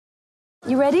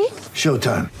You ready?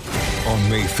 Showtime. On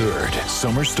May 3rd,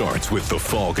 summer starts with The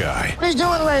Fall Guy. Let's do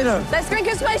it later. Let's drink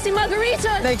a spicy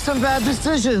margarita. Make some bad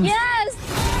decisions.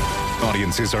 Yes!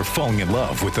 Audiences are falling in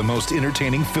love with the most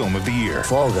entertaining film of the year.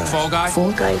 Fall Guy. Fall Guy?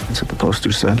 Fall Guy. That's what the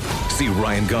poster said. See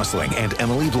Ryan Gosling and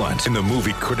Emily Blunt in the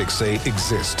movie critics say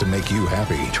exists to make you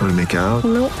happy. Trying to make it out?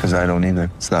 Nope. Because I don't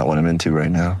either. It's not what I'm into right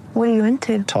now. What are you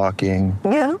into? Talking.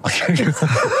 Yeah.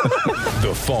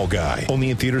 The Fall Guy.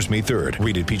 Only in theaters May 3rd.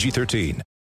 Rated PG-13.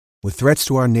 With threats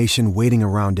to our nation waiting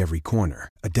around every corner,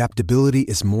 adaptability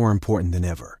is more important than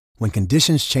ever. When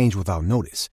conditions change without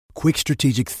notice, quick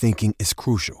strategic thinking is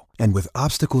crucial. And with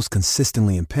obstacles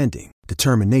consistently impending,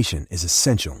 determination is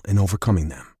essential in overcoming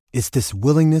them. It's this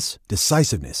willingness,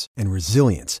 decisiveness, and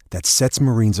resilience that sets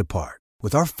Marines apart.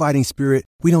 With our fighting spirit,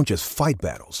 we don't just fight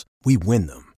battles, we win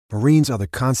them. Marines are the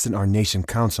constant our nation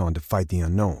counts on to fight the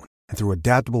unknown. And through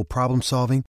adaptable problem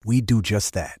solving, we do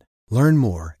just that. Learn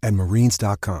more at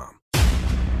marines.com.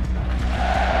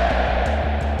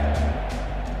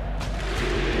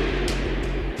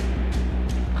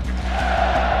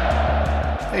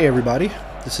 Hey everybody,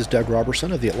 this is Doug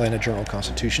Robertson of the Atlanta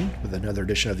Journal-Constitution with another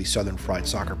edition of the Southern Fried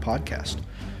Soccer Podcast.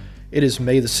 It is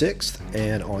May the 6th,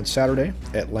 and on Saturday,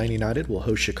 Atlanta United will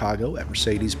host Chicago at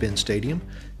Mercedes-Benz Stadium.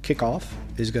 Kickoff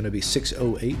is going to be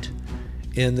 6:08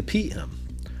 in the PM.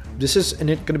 This is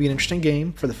going to be an interesting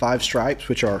game for the Five Stripes,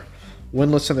 which are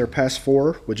winless in their past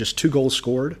four with just 2 goals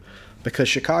scored, because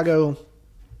Chicago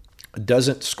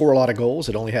doesn't score a lot of goals.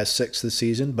 It only has 6 this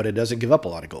season, but it doesn't give up a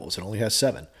lot of goals. It only has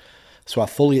 7. So I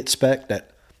fully expect that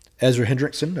Ezra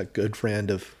Hendrickson, a good friend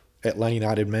of Atlanta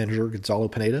United manager Gonzalo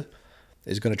Pineda,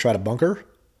 is going to try to bunker,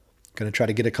 going to try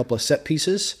to get a couple of set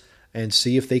pieces and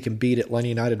see if they can beat Atlanta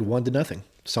United 1-0,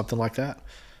 something like that.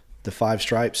 The Five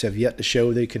Stripes have yet to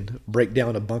show they can break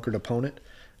down a bunkered opponent.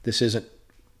 This isn't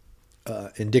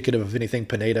indicative of anything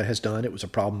Pineda has done. It was a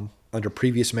problem under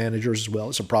previous managers as well.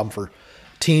 It's a problem for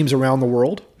teams around the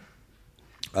world.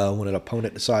 When an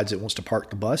opponent decides it wants to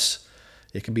park the bus,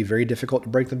 it can be very difficult to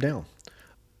break them down.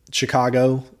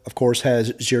 Chicago, of course,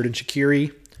 has Xherdan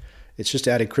Shaqiri. It's just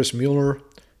added Chris Mueller.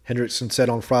 Hendrickson said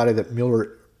on Friday that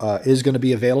Mueller is going to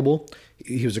be available.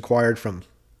 He was acquired from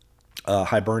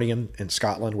Hibernian in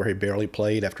Scotland, where he barely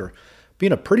played after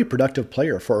being a pretty productive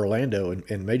player for Orlando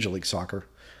in Major League Soccer.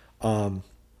 Let's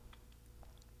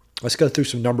go through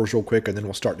some numbers real quick, and then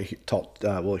we'll start to talk.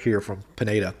 We'll hear from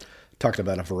Pineda talking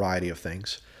about a variety of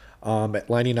things.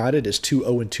 Atlanta United is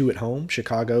 2-0-2 at home.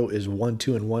 Chicago is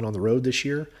 1-2-1 on the road this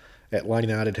year. Atlanta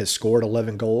United has scored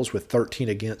 11 goals with 13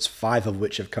 against, 5 of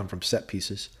which have come from set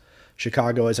pieces.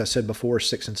 Chicago, as I said before, is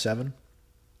 6-7.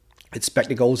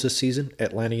 Expected goals this season,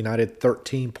 Atlanta United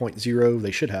 13.0, they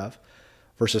should have,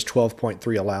 versus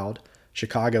 12.3 allowed.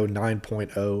 Chicago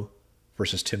 9.0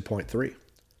 versus 10.3.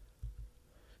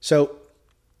 So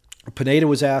Pineda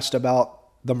was asked about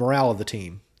the morale of the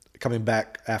team coming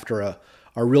back after a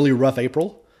really rough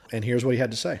April, and here's what he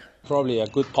had to say. Probably a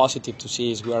good positive to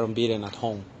see is we are unbeaten at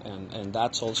home, and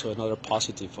that's also another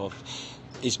positive of.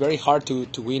 It's very hard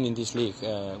to win in this league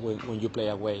when you play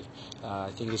away.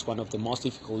 I think it's one of the most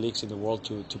difficult leagues in the world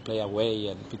to play away,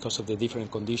 and because of the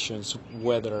different conditions,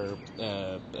 weather,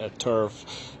 turf.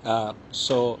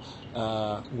 So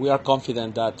we are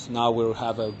confident that now we'll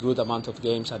have a good amount of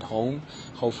games at home.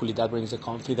 Hopefully that brings the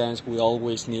confidence. We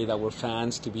always need our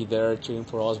fans to be there cheering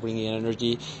for us, bringing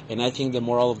energy. And I think the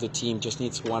morale of the team just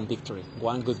needs one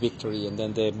good victory, and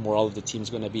then the morale of the team is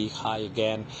going to be high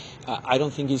again. I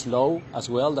don't think it's low as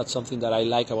well. That's something that I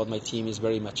like about my team, is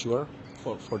very mature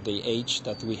for the age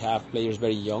that we have, players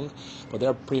very young, but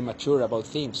they're pretty mature about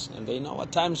things, and they know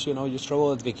at times, you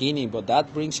struggle at the beginning, but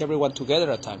that brings everyone together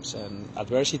at times, and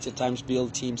adversity at times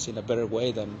build teams in a better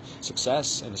way than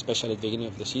success, and especially at the beginning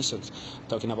of the seasons.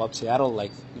 Talking about Seattle,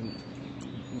 like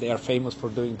they are famous for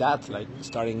doing that, like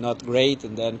starting not great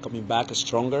and then coming back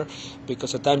stronger,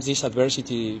 because at times this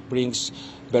adversity brings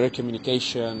better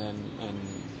communication and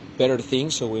better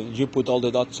things. So when you put all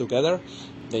the dots together,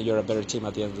 then you're a better team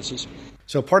at the end of the season.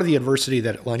 So part of the adversity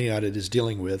that Atlanta United is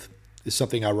dealing with is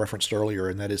something I referenced earlier,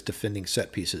 and that is defending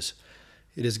set pieces.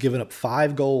 It has given up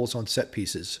 5 goals on set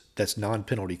pieces, that's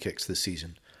non-penalty kicks this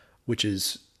season, which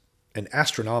is an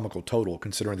astronomical total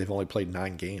considering they've only played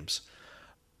 9 games.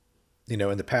 In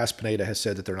the past, Pineda has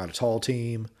said that they're not a tall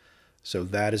team, so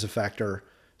that is a factor.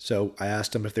 So I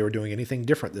asked them if they were doing anything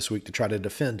different this week to try to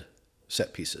defend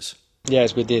set pieces.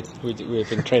 Yes, we did. We've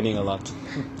been training a lot.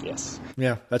 Yes.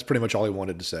 Yeah, that's pretty much all he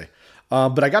wanted to say.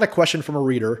 But I got a question from a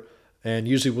reader, and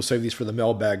usually we'll save these for the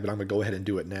mailbag, but I'm going to go ahead and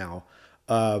do it now.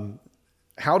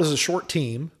 How does a short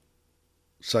team,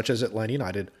 such as Atlanta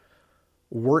United,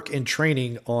 work in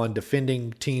training on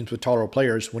defending teams with taller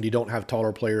players when you don't have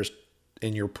taller players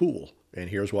in your pool? And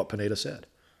here's what Pineda said.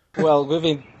 Well, we've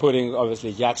been putting,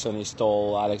 obviously, Jackson is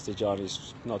tall, Alex DeJohn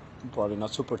is probably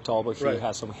not super tall, but he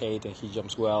has some height and he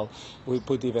jumps well. We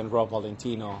put even Rob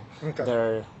Valentino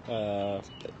there.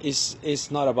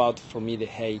 It's not about, for me, the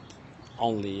height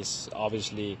only. It's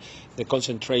obviously the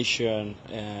concentration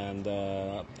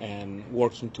and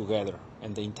working together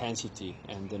and the intensity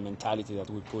and the mentality that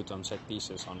we put on set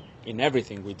pieces in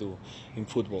everything we do in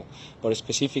football. But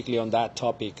specifically on that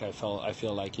topic, I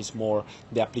feel like it's more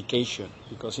the application,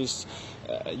 because it's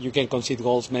you can concede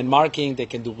goals. Men marking, they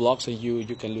can do blocks on you.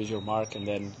 You can lose your mark and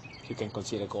then you can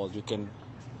concede a goal. You can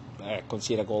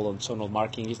concede a goal on zonal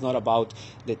marking. It's not about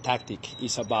the tactic.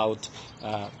 It's about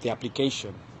the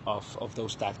application of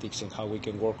those tactics and how we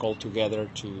can work all together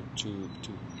to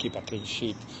keep a clean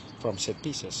sheet from set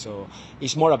pieces. So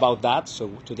it's more about that. So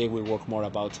today we work more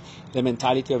about the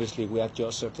mentality. Obviously we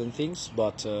adjust certain things,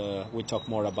 but we talk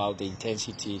more about the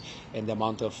intensity and the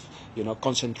amount of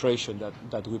concentration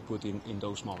that we put in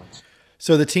those moments.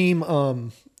 So the team,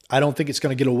 I don't think it's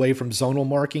going to get away from zonal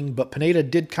marking, but Pineda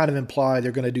did kind of imply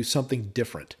they're going to do something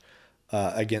different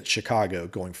against Chicago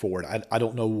going forward. I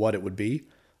don't know what it would be,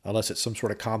 unless it's some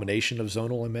sort of combination of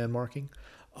zonal and man marking.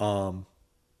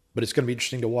 But it's going to be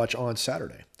interesting to watch on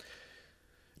Saturday.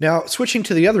 Now, switching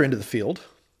to the other end of the field,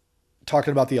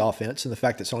 talking about the offense and the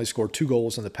fact that it's only scored 2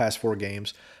 goals in the past 4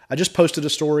 games. I just posted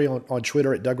a story on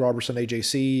Twitter at Doug Robertson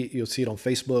AJC. You'll see it on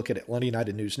Facebook at Atlanta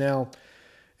United News Now,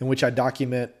 in which I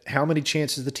document how many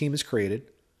chances the team has created,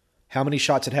 how many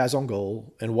shots it has on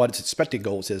goal, and what its expected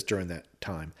goals is during that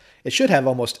time. It should have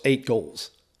almost 8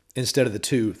 goals instead of the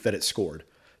 2 that it scored.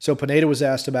 So Pineda was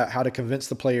asked about how to convince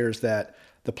the players that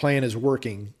the plan is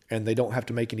working and they don't have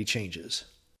to make any changes.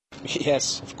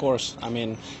 Yes, of course. I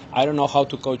mean, I don't know how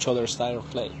to coach other style of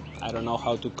play. I don't know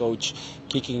how to coach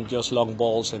kicking just long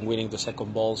balls and winning the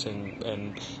second balls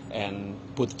and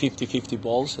put 50-50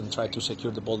 balls and try to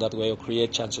secure the ball that way or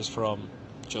create chances from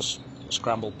just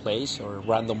scramble plays or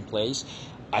random plays.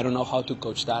 I don't know how to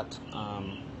coach that.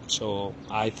 So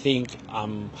I think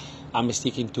I'm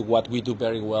sticking to what we do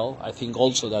very well. I think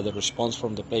also that the response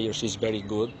from the players is very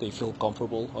good. They feel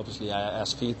comfortable. Obviously, I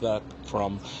ask feedback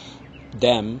from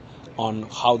them on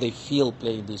how they feel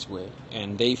playing this way,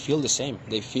 and they feel the same.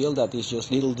 They feel that it's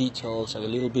just little details, a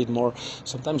little bit more,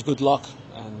 sometimes good luck,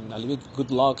 and a little bit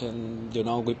good luck, and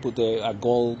we put a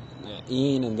goal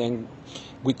in, and then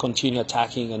we continue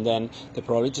attacking, and then the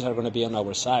probabilities are going to be on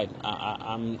our side.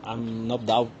 I'm no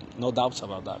doubts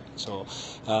about that. So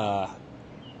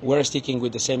we're sticking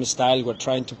with the same style. We're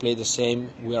trying to play the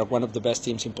same. We are one of the best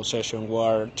teams in possession.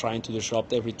 We're trying to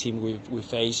disrupt every team we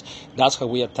face. That's how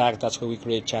we attack. That's how we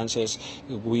create chances.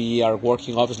 We are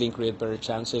working, obviously, to create better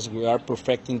chances. We are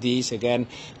perfecting these. Again,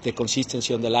 the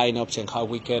consistency on the lineups and how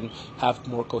we can have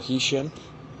more cohesion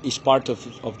is part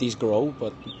of this growth.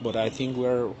 But I think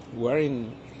we're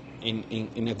in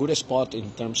a good spot in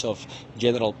terms of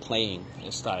general playing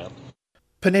style.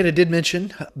 Pineda did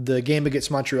mention the game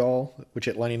against Montreal, which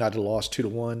Atlanta United lost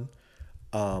 2-1,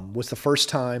 was the first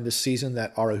time this season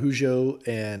that Araujo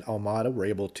and Almada were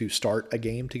able to start a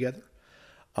game together.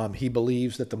 He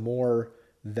believes that the more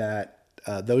that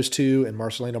those two and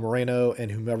Marcelino Moreno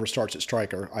and whomever starts at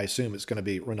striker, I assume it's going to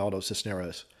be Ronaldo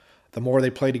Cisneros, the more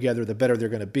they play together, the better they're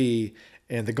going to be,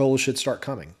 and the goals should start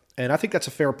coming. And I think that's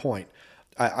a fair point.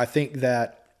 I think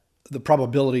that the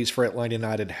probabilities for Atlanta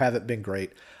United haven't been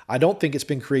great. I don't think it's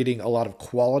been creating a lot of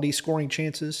quality scoring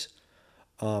chances,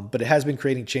 but it has been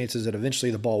creating chances that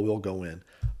eventually the ball will go in.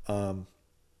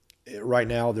 Right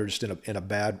now, they're just in a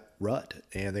bad rut,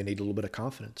 and they need a little bit of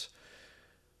confidence.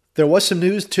 There was some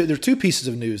news. There are 2 pieces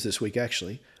of news this week,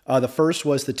 actually. The first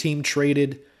was the team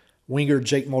traded winger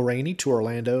Jake Mulroney to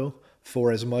Orlando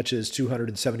for as much as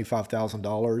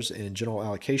 $275,000 in general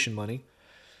allocation money.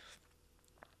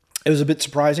 It was a bit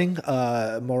surprising.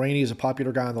 Mulroney is a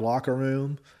popular guy in the locker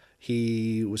room.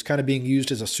 He was kind of being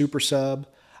used as a super sub.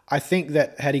 I think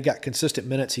that had he got consistent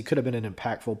minutes, he could have been an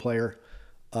impactful player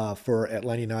for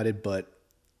Atlanta United, but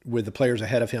with the players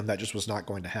ahead of him, that just was not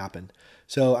going to happen.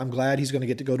 So I'm glad he's going to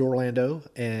get to go to Orlando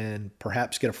and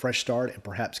perhaps get a fresh start and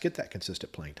perhaps get that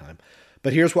consistent playing time.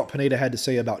 But here's what Pineda had to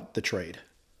say about the trade.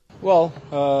 Well,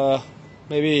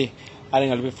 maybe adding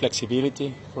a little bit of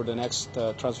flexibility for the next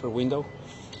transfer window.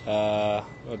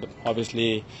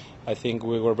 Obviously, I think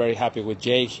we were very happy with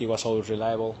Jake. He was always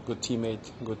reliable, good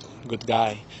teammate, good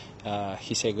guy.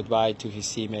 He said goodbye to his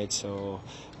teammates, so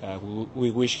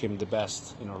we wish him the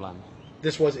best in Orlando.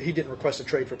 He didn't request a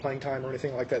trade for playing time or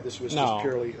anything like that? This was just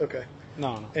purely, okay.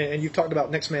 No. And you've talked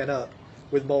about next man up.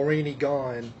 With Mulroney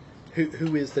gone,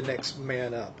 who is the next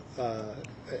man up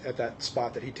at that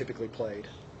spot that he typically played?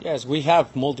 Yes, we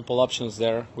have multiple options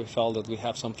there. We felt that we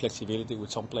have some flexibility with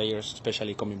some players,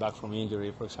 especially coming back from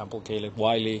injury. For example, Caleb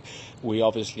Wiley. We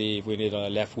need a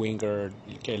left winger.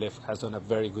 Caleb has done a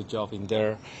very good job in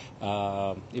there.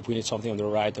 If we need something on the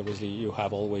right, obviously you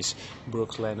have always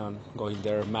Brooks Lennon going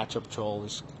there. Matchup Chol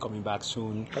is coming back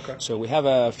soon. Okay. So we have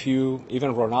a few.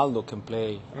 Even Ronaldo can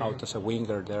play out as a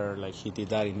winger there, like he did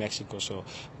that in Mexico. So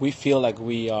we feel like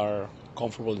we are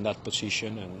comfortable in that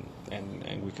position,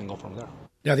 and we can go from there.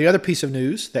 Now, the other piece of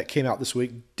news that came out this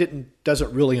week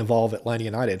doesn't really involve Atlanta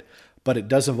United, but it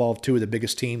does involve two of the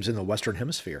biggest teams in the Western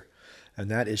Hemisphere,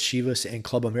 and that is Chivas and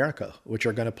Club America, which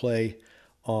are going to play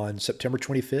on September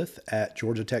 25th at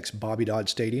Georgia Tech's Bobby Dodd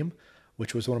Stadium,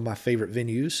 which was one of my favorite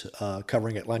venues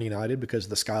covering Atlanta United because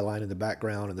of the skyline in the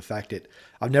background and the fact that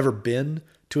I've never been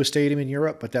to a stadium in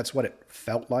Europe, but that's what it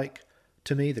felt like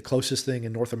to me, the closest thing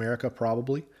in North America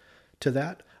probably to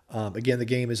that. Again, the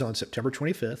game is on September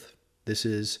 25th. This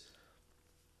is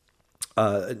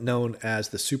known as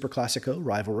the Super Classico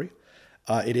rivalry.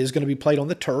 It is going to be played on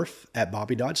the turf at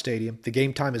Bobby Dodd Stadium. The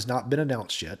game time has not been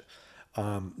announced yet.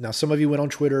 Now, some of you went on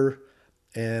Twitter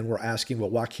and were asking, well,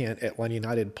 why can't Atlanta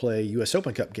United play U.S.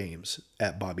 Open Cup games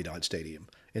at Bobby Dodd Stadium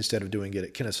instead of doing it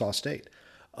at Kennesaw State,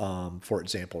 for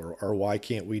example? Or why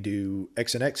can't we do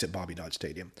X and X at Bobby Dodd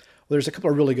Stadium? Well, there's a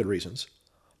couple of really good reasons.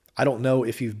 I don't know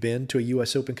if you've been to a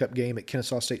U.S. Open Cup game at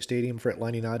Kennesaw State Stadium for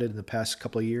Atlanta United in the past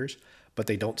couple of years, but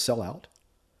they don't sell out.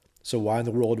 So why in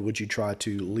the world would you try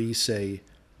to lease a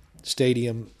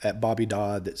stadium at Bobby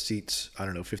Dodd that seats,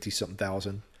 50-something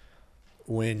thousand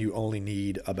when you only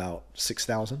need about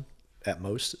 6,000 at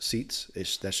most seats?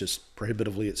 That's just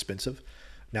prohibitively expensive.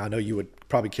 Now, I know you would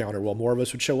probably counter, well, more of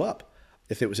us would show up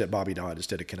if it was at Bobby Dodd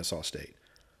instead of Kennesaw State.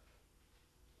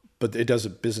 But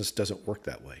business doesn't work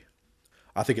that way.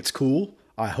 I think it's cool.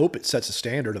 I hope it sets a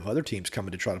standard of other teams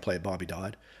coming to try to play at Bobby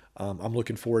Dodd. I'm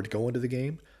looking forward to going to the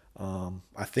game.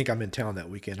 I think I'm in town that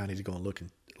weekend. I need to go and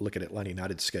look at Atlanta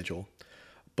United's schedule.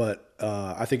 But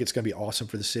I think it's going to be awesome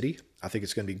for the city. I think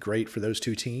it's going to be great for those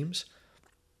two teams.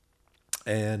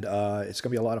 And it's going to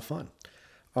be a lot of fun.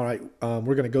 All right,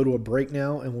 we're going to go to a break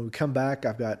now. And when we come back,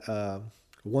 I've got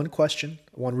one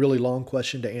really long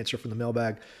question to answer from the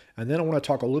mailbag. And then I want to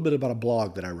talk a little bit about a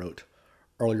blog that I wrote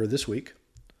earlier this week.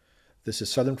 This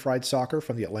is Southern Fried Soccer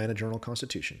from the Atlanta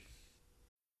Journal-Constitution.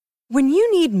 When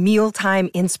you need mealtime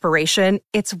inspiration,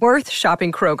 it's worth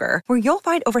shopping Kroger, where you'll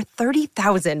find over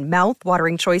 30,000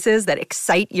 mouth-watering choices that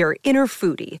excite your inner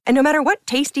foodie. And no matter what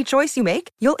tasty choice you make,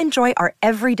 you'll enjoy our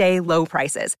everyday low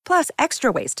prices, plus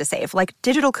extra ways to save, like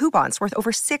digital coupons worth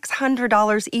over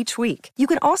 $600 each week. You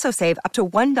can also save up to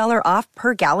 $1 off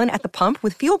per gallon at the pump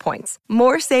with fuel points.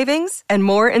 More savings and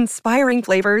more inspiring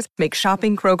flavors make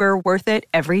shopping Kroger worth it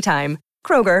every time.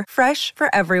 Kroger, fresh for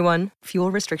everyone.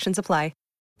 Fuel restrictions apply.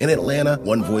 In Atlanta,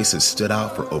 one voice has stood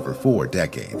out for over 4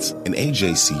 decades. An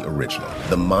AJC original,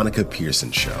 The Monica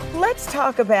Pearson Show. Let's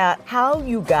talk about how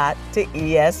you got to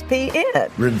ESPN.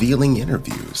 Revealing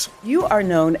interviews. You are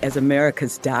known as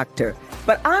America's doctor,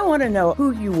 but I want to know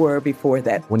who you were before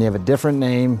that. When you have a different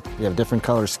name, you have different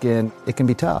color skin, it can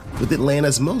be tough. With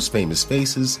Atlanta's most famous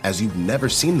faces as you've never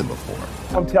seen them before.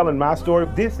 I'm telling my story.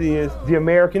 This is the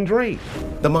American dream.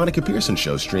 The Monica Pearson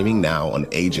Show, streaming now on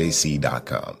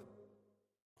AJC.com.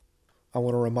 I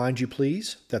want to remind you,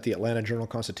 please, that the Atlanta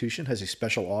Journal-Constitution has a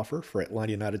special offer for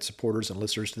Atlanta United supporters and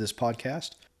listeners to this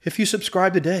podcast. If you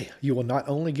subscribe today, you will not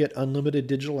only get unlimited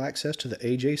digital access to the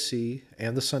AJC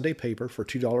and the Sunday paper for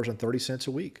 $2.30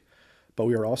 a week, but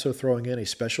we are also throwing in a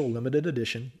special limited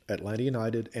edition Atlanta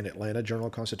United and Atlanta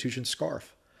Journal-Constitution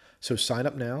scarf. So sign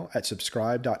up now at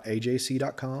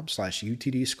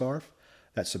subscribe.ajc.com/UTD scarf.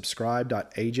 That's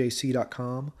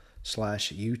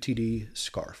subscribe.ajc.com/UTD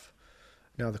scarf.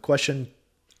 Now, the question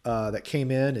that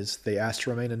came in is they asked to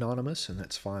remain anonymous, and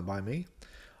that's fine by me.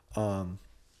 In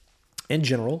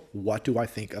general, what do I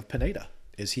think of Pineda?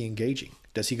 Is he engaging?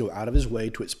 Does he go out of his way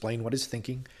to explain what he's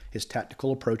thinking, his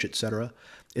tactical approach, etc.?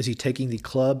 Is he taking the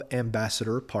club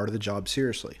ambassador part of the job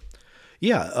seriously?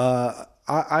 Yeah,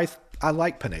 I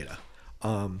like Pineda.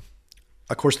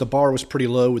 Of course, the bar was pretty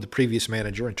low with the previous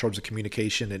manager in terms of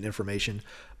communication and information,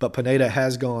 but Pineda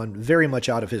has gone very much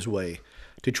out of his way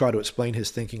to try to explain his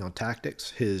thinking on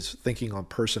tactics, his thinking on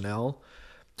personnel.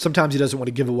 Sometimes he doesn't want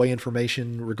to give away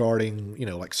information regarding,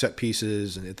 like set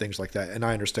pieces and things like that. And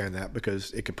I understand that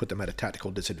because it could put them at a tactical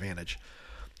disadvantage.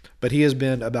 But he has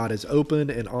been about as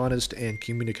open and honest and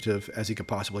communicative as he could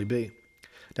possibly be.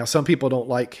 Now, some people don't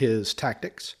like his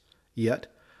tactics yet.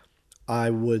 I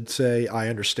would say I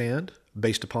understand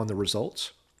based upon the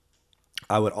results.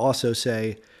 I would also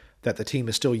say that the team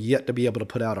is still yet to be able to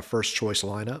put out a first-choice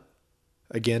lineup.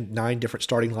 Again, 9 different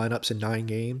starting lineups in 9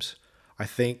 games. I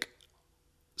think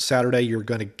Saturday you're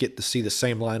going to get to see the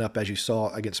same lineup as you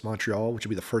saw against Montreal, which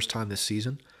will be the first time this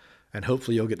season. And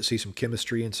hopefully you'll get to see some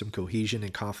chemistry and some cohesion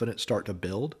and confidence start to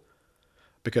build.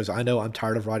 Because I know I'm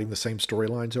tired of writing the same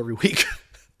storylines every week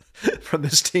from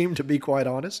this team, to be quite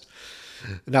honest.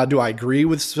 Now, do I agree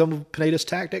with some of Pineda's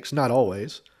tactics? Not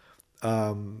always.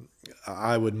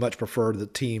 I would much prefer the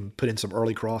team put in some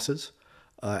early crosses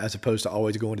as opposed to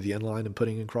always going to the end line and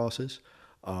putting in crosses.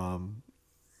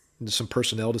 There's some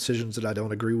personnel decisions that I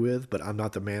don't agree with, but I'm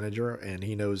not the manager, and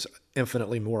he knows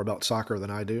infinitely more about soccer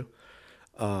than I do.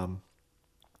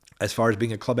 As far as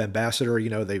being a club ambassador,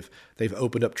 you know, they've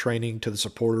opened up training to the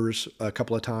supporters a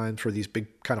couple of times for these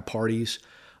big kind of parties.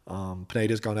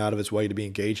 Pineda's gone out of his way to be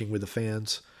engaging with the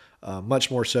fans, much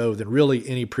more so than really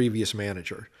any previous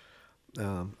manager.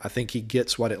 I think he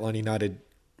gets what Atlanta United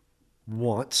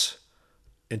wants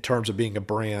in terms of being a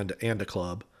brand and a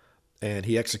club, and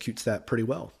he executes that pretty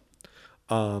well.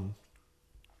 And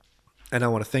I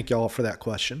want to thank y'all for that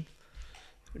question.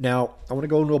 Now, I want to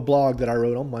go into a blog that I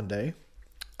wrote on Monday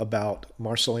about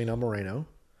Marcelino Moreno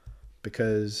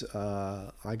because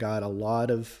I got a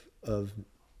lot of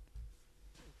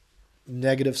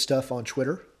negative stuff on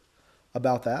Twitter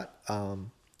about that,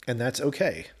 and that's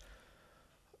okay.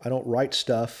 I don't write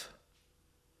stuff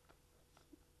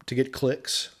to get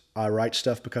clicks. I write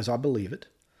stuff because I believe it.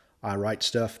 I write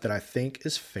stuff that I think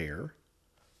is fair.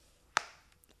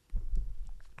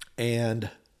 And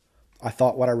I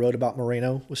thought what I wrote about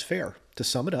Moreno was fair. To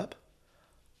sum it up,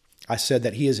 I said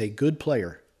that he is a good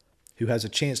player who has a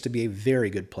chance to be a very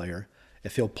good player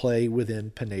if he'll play within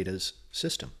Pineda's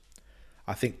system.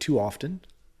 I think too often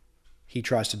he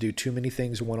tries to do too many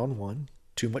things one-on-one,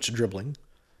 too much dribbling.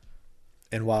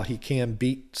 And while he can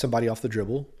beat somebody off the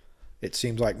dribble, it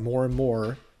seems like more and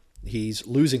more he's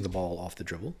losing the ball off the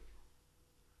dribble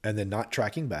and then not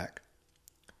tracking back.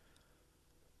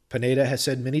 Pineda has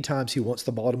said many times he wants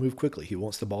the ball to move quickly. He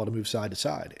wants the ball to move side to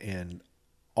side. And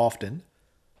often,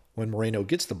 when Moreno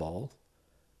gets the ball,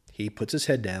 he puts his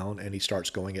head down and he starts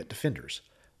going at defenders.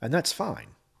 And that's fine.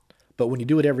 But when you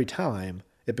do it every time,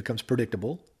 it becomes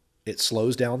predictable. It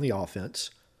slows down the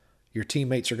offense. Your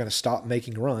teammates are going to stop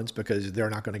making runs because they're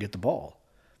not going to get the ball.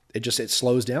 It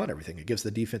slows down everything. It gives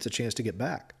the defense a chance to get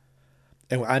back.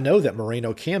 And I know that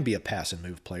Moreno can be a pass and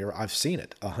move player. I've seen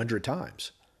it 100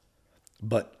 times.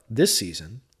 But this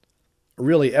season,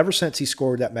 really ever since he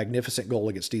scored that magnificent goal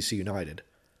against DC United,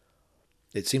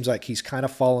 it seems like he's kind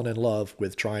of fallen in love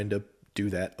with trying to do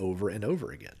that over and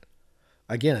over again.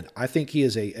 Again, I think he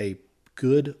is a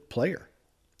good player.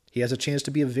 He has a chance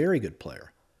to be a very good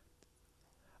player.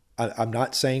 I'm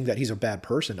not saying that he's a bad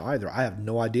person either. I have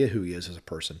no idea who he is as a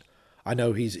person. I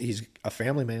know he's a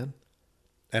family man,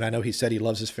 and I know he said he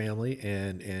loves his family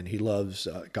and he loves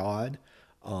God.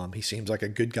 He seems like a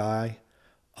good guy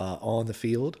on the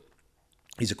field.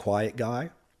 He's a quiet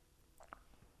guy.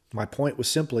 My point was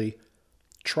simply,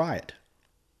 try it.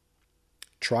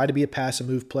 Try to be a pass and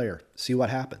move player. See what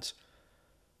happens.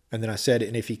 And then I said,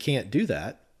 and if he can't do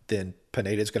that, then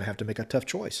Pineda's going to have to make a tough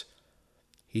choice.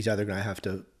 He's either going to have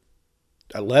to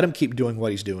let him keep doing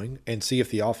what he's doing and see if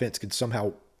the offense can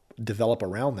somehow develop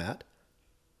around that,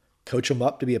 coach him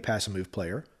up to be a pass and move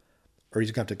player, or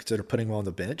he's going to have to consider putting him on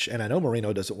the bench. And I know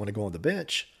Moreno doesn't want to go on the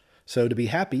bench, so to be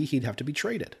happy, he'd have to be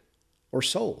traded or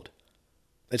sold.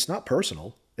 It's not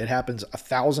personal. It happens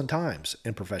 1,000 times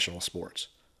in professional sports.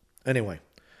 Anyway,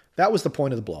 that was the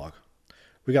point of the blog.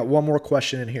 We got one more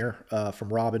question in here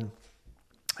from Robin.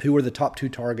 Who are the top 2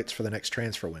 targets for the next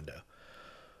transfer window?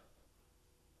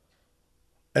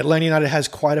 Atlanta United has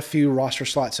quite a few roster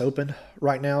slots open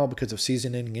right now because of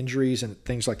season-ending injuries and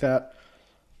things like that.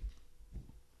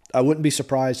 I wouldn't be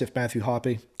surprised if Matthew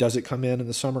Hoppe doesn't come in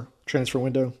the summer transfer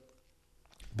window.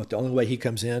 But the only way he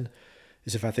comes in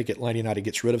is if I think Atlanta United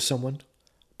gets rid of someone,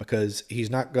 because he's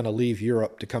not going to leave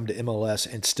Europe to come to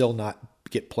MLS and still not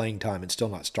get playing time and still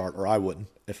not start, or I wouldn't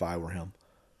if I were him.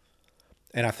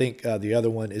 And I think the other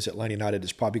one is Atlanta United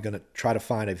is probably going to try to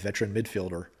find a veteran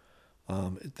midfielder.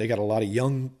 They got a lot of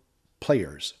young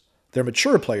players. They're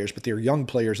mature players, but they're young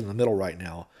players in the middle right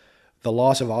now. The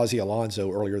loss of Ozzy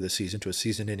Alonso earlier this season to a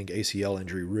season-ending ACL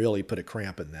injury really put a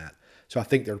cramp in that. So I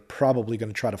think they're probably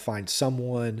going to try to find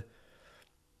someone,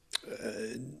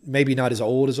 maybe not as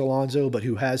old as Alonso, but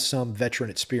who has some veteran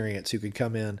experience who can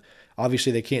come in.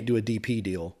 Obviously, they can't do a DP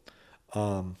deal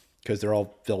because they're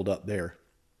all filled up there.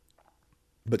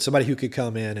 But somebody who could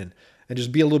come in and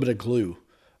just be a little bit of glue,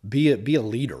 be a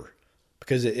leader.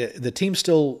 Because the team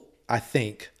still, I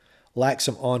think, lacks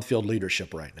some on-field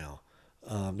leadership right now.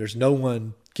 There's no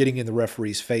one getting in the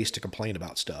referee's face to complain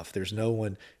about stuff. There's no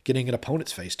one getting in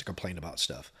opponent's face to complain about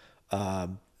stuff.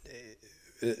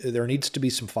 There needs to be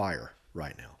some fire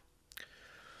right now.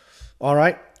 All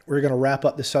right, we're going to wrap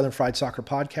up the Southern Fried Soccer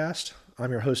podcast.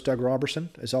 I'm your host, Doug Robertson.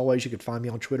 As always, you can find me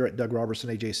on Twitter at Doug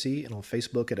Robertson AJC and on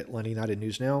Facebook at Atlanta United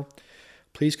News Now.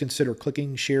 Please consider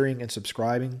clicking, sharing, and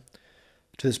subscribing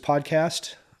to this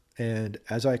podcast. And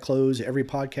as I close every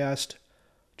podcast,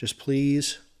 just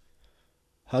please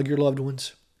hug your loved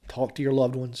ones, talk to your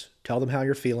loved ones, tell them how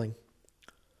you're feeling.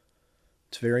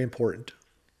 It's very important.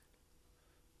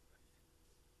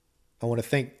 I want to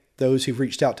thank those who've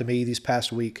reached out to me these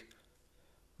past week.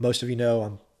 Most of you know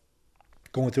I'm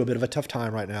going through a bit of a tough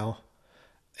time right now,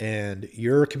 and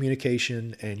your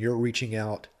communication and your reaching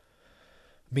out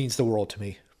means the world to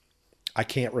me. I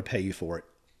can't repay you for it.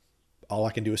 All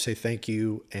I can do is say thank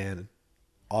you and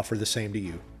offer the same to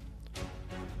you.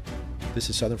 This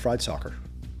is Southern Fried Soccer.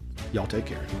 Y'all take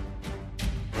care.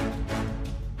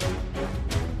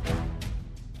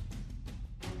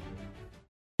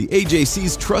 The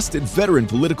AJC's trusted veteran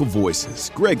political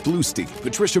voices, Greg Bluestein,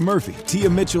 Patricia Murphy, Tia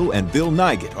Mitchell, and Bill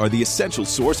Nygaard are the essential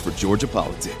source for Georgia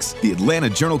politics. The Atlanta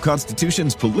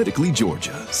Journal-Constitution's Politically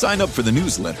Georgia. Sign up for the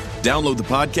newsletter, download the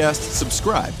podcast,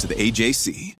 subscribe to the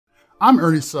AJC. I'm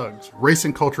Ernie Suggs, race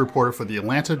and culture reporter for the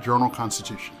Atlanta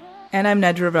Journal-Constitution. And I'm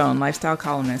Nedra Ravone, lifestyle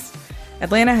columnist.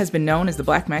 Atlanta has been known as the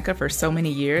Black Mecca for so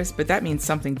many years, but that means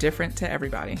something different to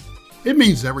everybody. It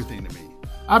means everything to me.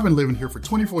 I've been living here for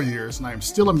 24 years, and I am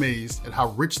still amazed at how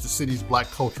rich the city's Black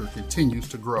culture continues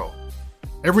to grow.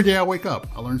 Every day I wake up,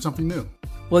 I learn something new.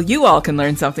 Well, you all can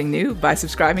learn something new by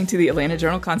subscribing to the Atlanta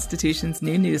Journal-Constitution's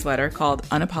new newsletter called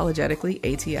Unapologetically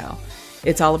ATL.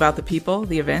 It's all about the people,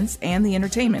 the events, and the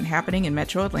entertainment happening in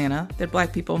Metro Atlanta that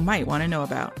Black people might want to know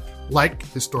about. Like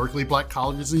historically Black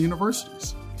colleges and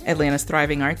universities. Atlanta's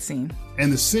thriving art scene.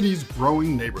 And the city's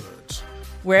growing neighborhoods.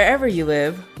 Wherever you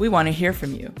live, we want to hear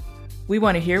from you. We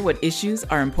want to hear what issues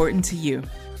are important to you.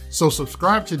 So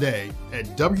subscribe today at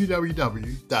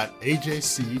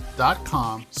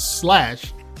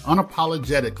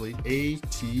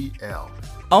www.ajc.com/unapologeticallyatl.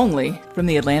 Only from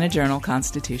the Atlanta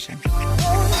Journal-Constitution.